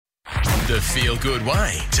The feel-good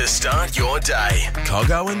way to start your day.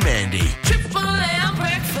 Coggo and Mandy.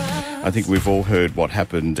 I think we've all heard what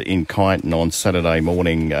happened in Kyneton on Saturday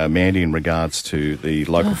morning, Mandy, in regards to the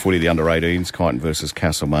local footy, the under-18s, Kyneton versus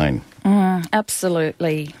Castlemaine.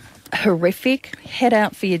 Absolutely horrific. Head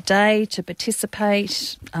out for your day to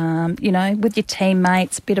participate, with your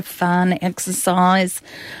teammates, bit of fun, exercise.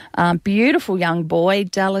 Beautiful young boy,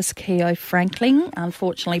 Dallas Keogh-Frankling,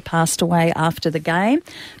 unfortunately passed away after the game.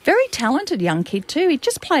 Very talented young kid too. He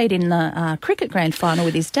just played in the cricket grand final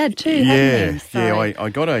with his dad too, hadn't he? So, I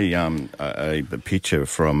got a picture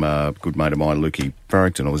from a good mate of mine, Lukey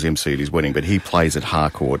Barrington. I was MC at his wedding, but he plays at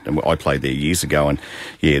Harcourt, and I played there years ago, and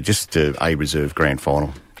just a reserve grand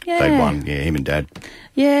final. They won, him and Dad.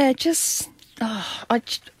 Yeah, I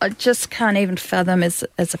just can't even fathom as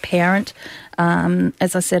a parent.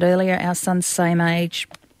 As I said earlier, our son's same age,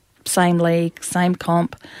 same league, same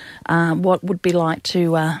comp. What would be like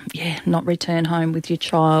to, not return home with your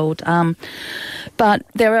child. But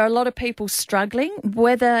there are a lot of people struggling,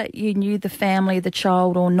 whether you knew the family, the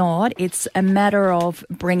child or not. It's a matter of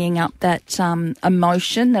bringing up that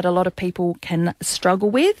emotion that a lot of people can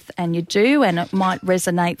struggle with, and you do, and it might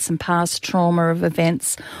resonate some past trauma of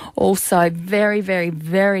events. Also, very, very,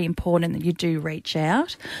 very important that you do reach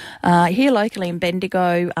out. Here locally in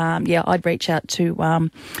Bendigo, I'd reach out to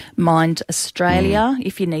Mind Australia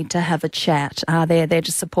if you need to have a chat. They're there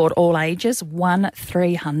to support all ages.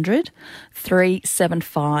 1300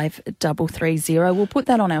 375 330. We'll put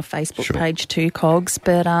that on our Facebook page too, Cogs.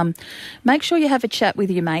 But make sure you have a chat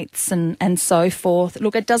with your mates and so forth.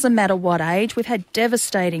 Look, it doesn't matter what age. We've had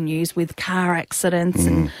devastating news with car accidents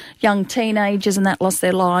and young teenagers and that lost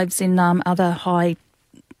their lives in other high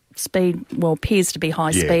speed, appears to be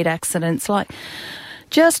high speed accidents.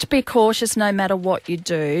 Just be cautious no matter what you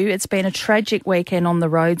do. It's been a tragic weekend on the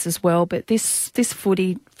roads as well, but this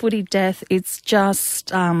footy death, it's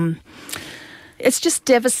just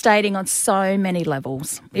devastating on so many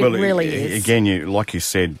levels. It really is. Again, like you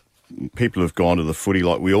said, people have gone to the footy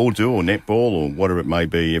like we all do, or netball, or whatever it may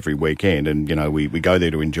be, every weekend, and we go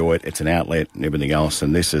there to enjoy it. It's an outlet and everything else,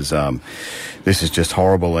 and this is just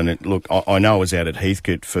horrible. And I know I was out at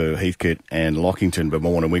Heathcote for Heathcote and Lockington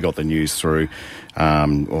Vermont, and we got the news through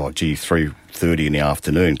 3:30 in the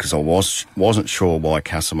afternoon, because I wasn't sure why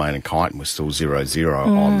Castlemaine and Kyneton was still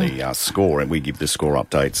 0-0 on the score, and we give the score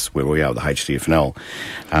updates where we are with the HDFNL,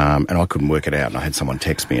 and I couldn't work it out, and I had someone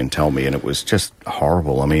text me and tell me, and it was just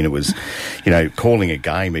horrible. I mean, it was, calling a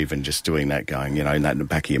game, even just doing that, going, in the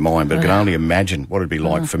back of your mind, but I can only imagine what it'd be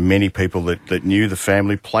like for many people that knew the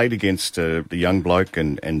family, played against the young bloke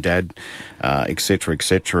and dad, et cetera,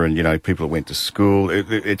 and, people that went to school.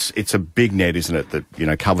 It's a big net, isn't it,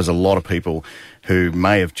 that, covers a lot of people who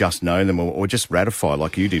may have just known them or just ratified,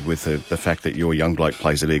 like you did with the fact that your young bloke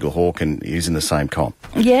plays at Eagle Hawk and he's in the same comp.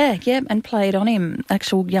 Yeah, and played on him.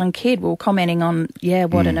 Actual young kid. We were commenting on,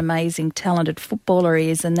 what an amazing, talented footballer he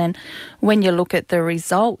is. And then when you look at the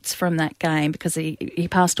results from that game, because he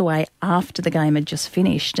passed away after the game had just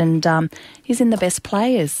finished, and he's in the best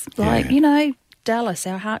players. Dallas,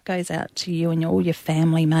 our heart goes out to you and all your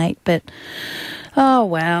family, mate. But oh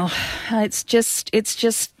wow, it's just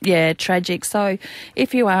tragic. So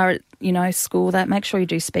if you are at school, that make sure you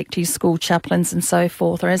do speak to your school chaplains and so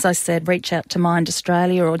forth, or as I said, reach out to Mind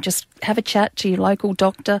Australia, or just have a chat to your local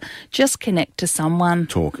doctor. Just connect to someone.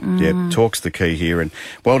 Talk. Talk's the key here, and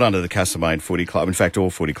well done to the Castlemaine Footy Club. In fact, all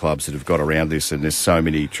footy clubs that have got around this, and there's so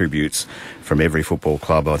many tributes from every football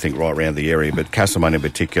club, I think, right around the area, but Castlemaine in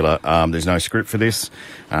particular. There's no script for this.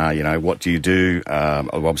 What do you do?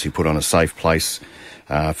 I've obviously put on a safe place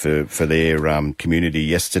for their community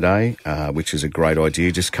yesterday, which is a great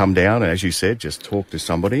idea. Just come down, and as you said, just talk to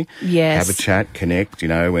somebody, have a chat, connect,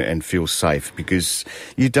 and feel safe, because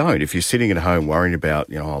you don't. If you're sitting at home worrying about,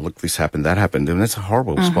 look, this happened, that happened, and that's a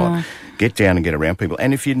horrible spot. Get down and get around people.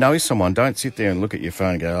 And if you know someone, don't sit there and look at your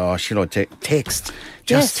phone and go, should I text?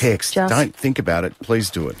 Just text. Don't think about it.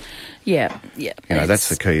 Please do it. Yeah. That's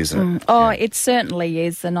the key, isn't it? It certainly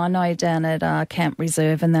is. And I know down at Camp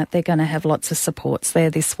Reserve and that they're going to have lots of supports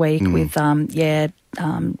there this week with,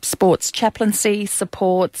 sports chaplaincy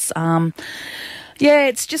supports.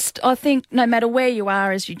 It's just, I think no matter where you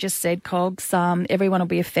are, as you just said, Cogs, everyone will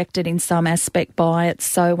be affected in some aspect by it.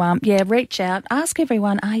 So, reach out, ask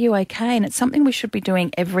everyone, are you okay? And it's something we should be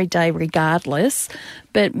doing every day regardless.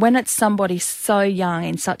 But when it's somebody so young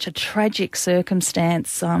in such a tragic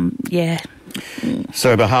circumstance,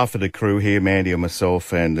 So, on behalf of the crew here, Mandy and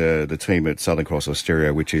myself, and the team at Southern Cross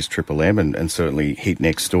Austereo, which is Triple M, and certainly Heat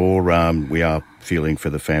Next Door, we are feeling for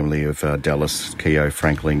the family of Dallas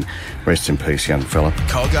Keogh-Frankling. Rest in peace, young fella.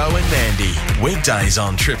 Coggo and Mandy, weekdays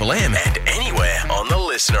on Triple M and anywhere on the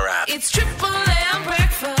Listener app. It's Triple M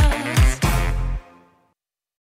breakfast.